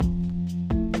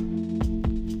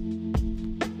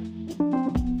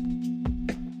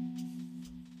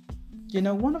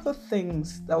One of the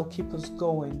things that will keep us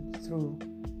going through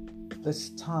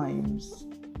these times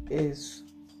is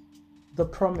the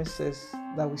promises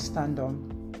that we stand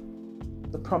on,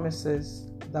 the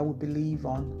promises that we believe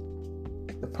on,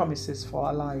 the promises for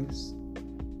our lives.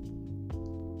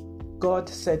 God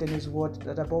said in His word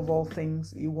that above all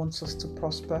things, He wants us to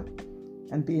prosper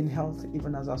and be in health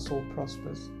even as our soul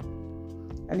prospers.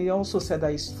 And He also said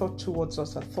that His thought towards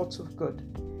us are thoughts of good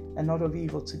and not of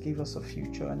evil, to give us a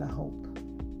future and a hope.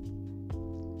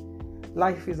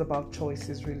 Life is about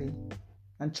choices, really.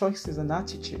 And choice is an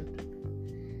attitude.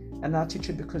 An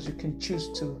attitude because you can choose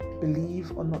to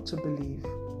believe or not to believe.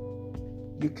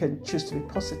 You can choose to be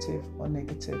positive or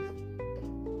negative.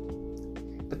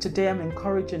 But today I'm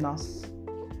encouraging us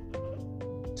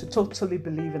to totally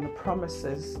believe in the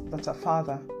promises that our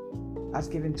Father has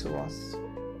given to us.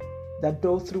 That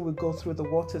though we go through the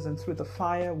waters and through the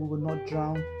fire, we will not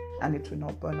drown and it will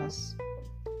not burn us.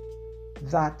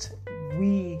 That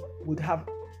we would have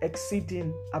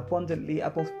exceeding abundantly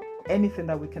above anything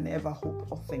that we can ever hope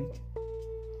or think.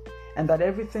 And that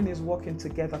everything is working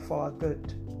together for our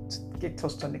good to get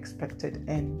us to an expected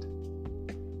end.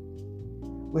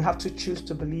 We have to choose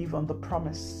to believe on the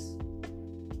promise,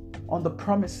 on the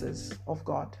promises of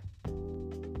God.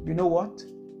 You know what?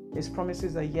 His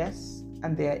promises are yes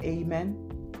and they are amen.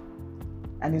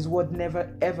 And His word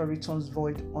never ever returns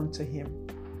void unto Him.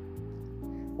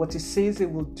 What He says He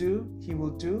will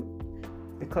do,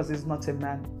 because He's not a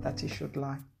man that He should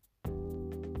lie.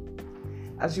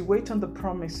 As you wait on the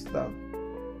promise, though,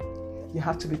 you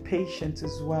have to be patient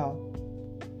as well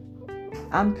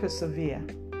and persevere.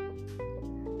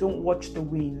 Don't watch the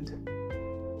wind.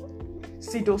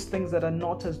 See those things that are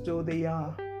not as though they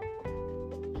are.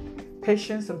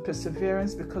 Patience and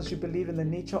perseverance because you believe in the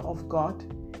nature of God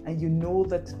and you know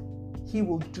that He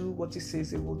will do what He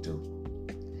says He will do.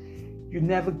 You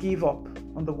never give up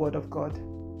on the word of God,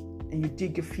 and you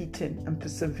dig your feet in and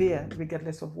persevere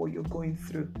regardless of what you're going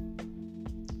through.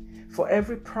 For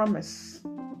every promise,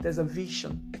 there's a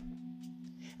vision.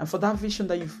 And for that vision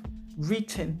that you've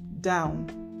written down,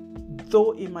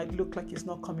 though it might look like it's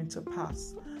not coming to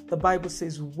pass, the Bible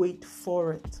says wait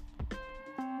for it.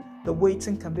 The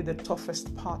waiting can be the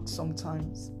toughest part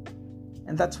sometimes.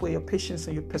 And that's where your patience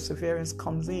and your perseverance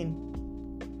comes in.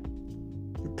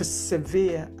 You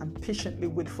persevere and patiently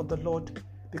wait for the Lord,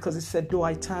 because He said, though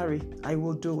I tarry, I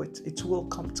will do it. It will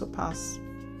come to pass.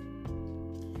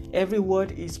 Every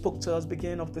word He spoke to us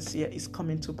beginning of this year is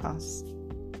coming to pass.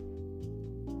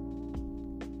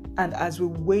 And as we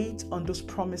wait on those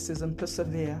promises and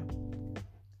persevere,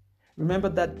 remember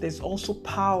that there's also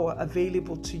power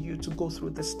available to you to go through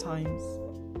these times.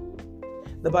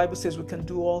 The Bible says we can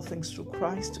do all things through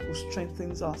Christ who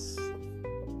strengthens us.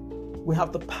 We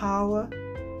have the power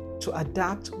to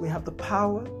adapt. We have the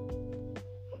power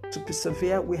to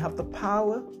persevere. We have the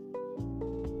power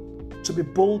to be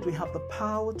bold. We have the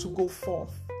power to go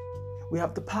forth. We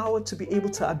have the power to be able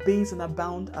to abase and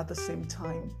abound at the same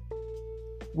time.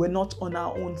 We're not on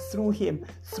our own. Through Him,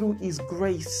 through His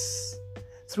grace,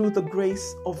 through the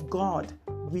grace of God,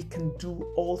 we can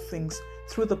do all things.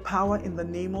 Through the power in the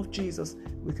name of Jesus,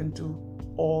 we can do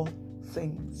all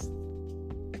things.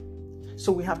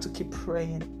 So we have to keep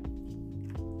praying.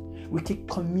 We keep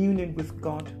communing with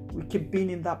God. We keep being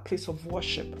in that place of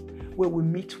worship where we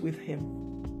meet with Him.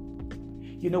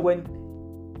 When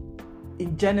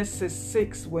in Genesis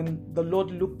 6, when the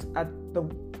Lord looked at the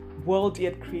world He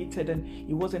had created and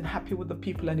He wasn't happy with the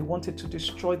people and He wanted to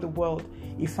destroy the world,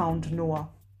 He found Noah.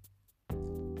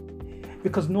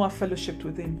 Because Noah fellowshiped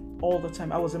with Him all the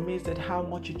time. I was amazed at how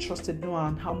much He trusted Noah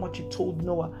and how much He told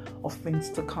Noah of things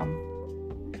to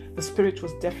come. The Spirit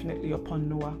was definitely upon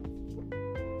Noah.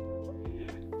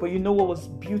 But what was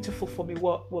beautiful for me,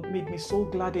 what made me so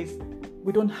glad is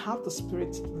we don't have the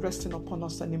Spirit resting upon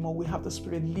us anymore. We have the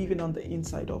Spirit living on the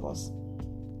inside of us.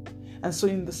 And so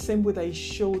in the same way that He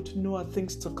showed Noah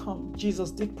things to come, Jesus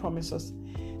did promise us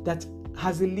that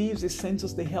as He leaves, He sends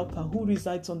us the Helper who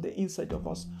resides on the inside of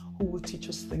us, who will teach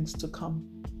us things to come.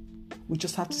 We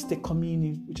just have to stay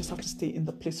communing. We just have to stay in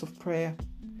the place of prayer,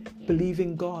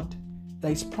 believing God that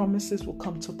His promises will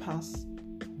come to pass,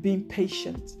 being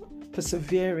patient,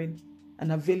 persevering,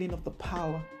 and availing of the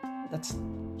power that,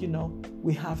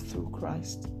 we have through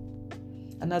Christ.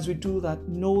 And as we do that,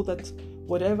 know that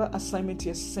whatever assignment He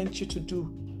has sent you to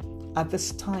do at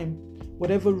this time,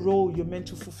 whatever role you're meant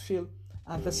to fulfill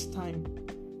at this time,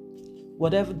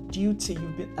 whatever duty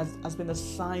has been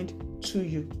assigned to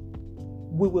you,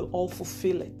 we will all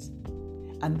fulfill it.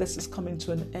 And this is coming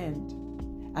to an end.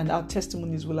 And our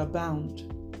testimonies will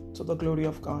abound to the glory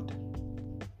of God.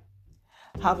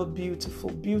 Have a beautiful,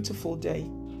 beautiful day.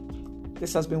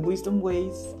 This has been Wisdom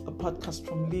Ways, a podcast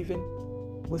from Living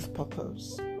with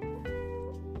Purpose.